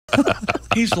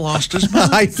He's lost his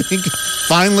mind. I think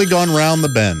finally gone round the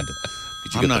bend.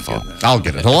 I'm not getting that. I'll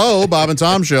get it. Hello, Bob and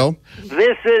Tom Show.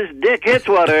 This is Dick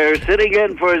Hitswater sitting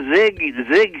in for Zig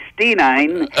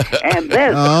Steinine, and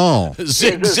this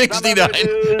Zig is a 69.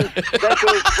 News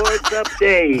Special Sports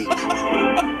Update.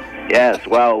 Yes,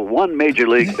 while one Major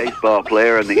League Baseball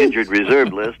player on the injured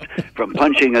reserve list from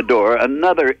punching a door,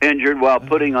 another injured while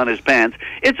putting on his pants,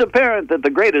 it's apparent that the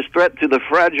greatest threat to the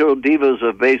fragile divas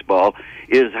of baseball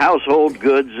is household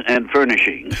goods and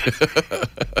furnishings.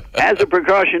 As a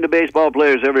precaution to baseball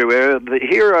players everywhere,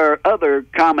 here are other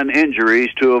common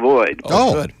injuries to avoid.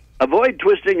 Oh, good. Avoid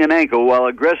twisting an ankle while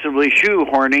aggressively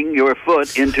shoehorning your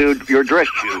foot into your dress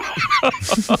shoes.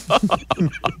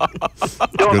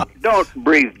 Don't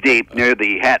breathe deep near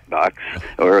the hat box,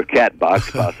 or a cat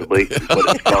box, possibly,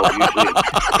 what it's called usually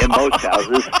in most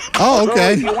houses. Oh, okay.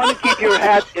 Although if you want to keep your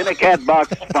hat in a cat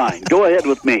box, fine. Go ahead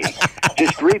with me.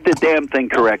 Just read the damn thing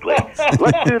correctly.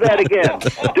 Let's do that again.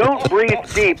 Don't breathe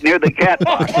deep near the cat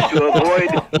box to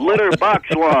avoid litter box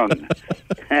lung.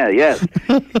 Yes.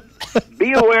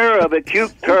 Be aware of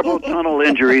acute carpal tunnel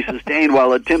injury sustained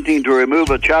while attempting to remove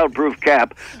a childproof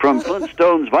cap from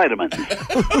Flintstone's vitamins.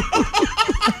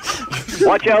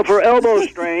 Watch out for elbow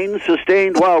strains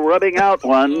sustained while rubbing out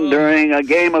one during a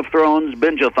Game of Thrones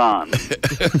binge-a-thon.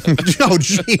 Oh,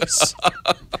 jeez.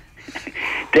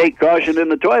 Take caution in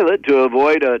the toilet to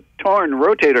avoid a torn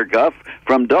rotator cuff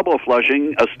from double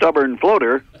flushing a stubborn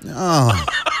floater. Oh.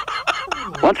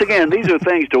 Once again, these are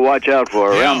things to watch out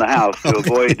for around the house to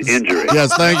avoid injury.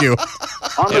 Yes, thank you.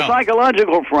 On the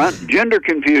psychological front, gender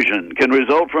confusion can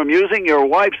result from using your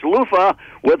wife's loofah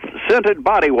with scented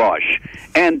body wash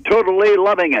and totally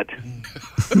loving it.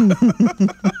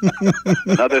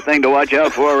 Another thing to watch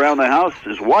out for around the house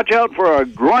is watch out for a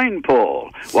groin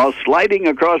pull while sliding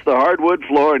across the hardwood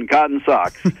floor in cotton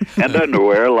socks and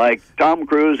underwear like Tom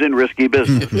Cruise in Risky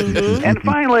Business. And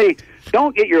finally,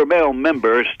 don't get your male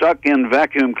member stuck in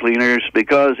vacuum cleaners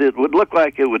because it would look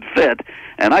like it would fit.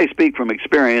 And I speak from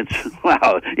experience.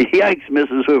 Wow, yikes,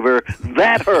 Mrs. Hoover,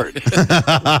 that hurts.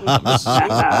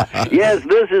 Yes,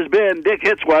 this has been Dick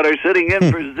Hitswater sitting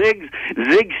in for Zig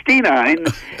Steinine,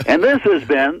 and this has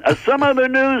been a Some Other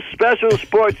News Special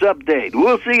Sports Update.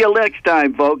 We'll see you next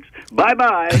time, folks.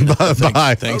 Bye-bye.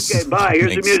 Bye-bye. Thanks. Okay, bye.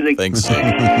 Here's the music. Thanks, Zig.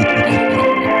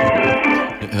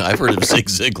 I've heard of Zig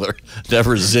Ziglar.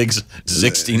 Never Zig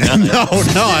 69. No.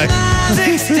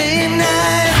 69.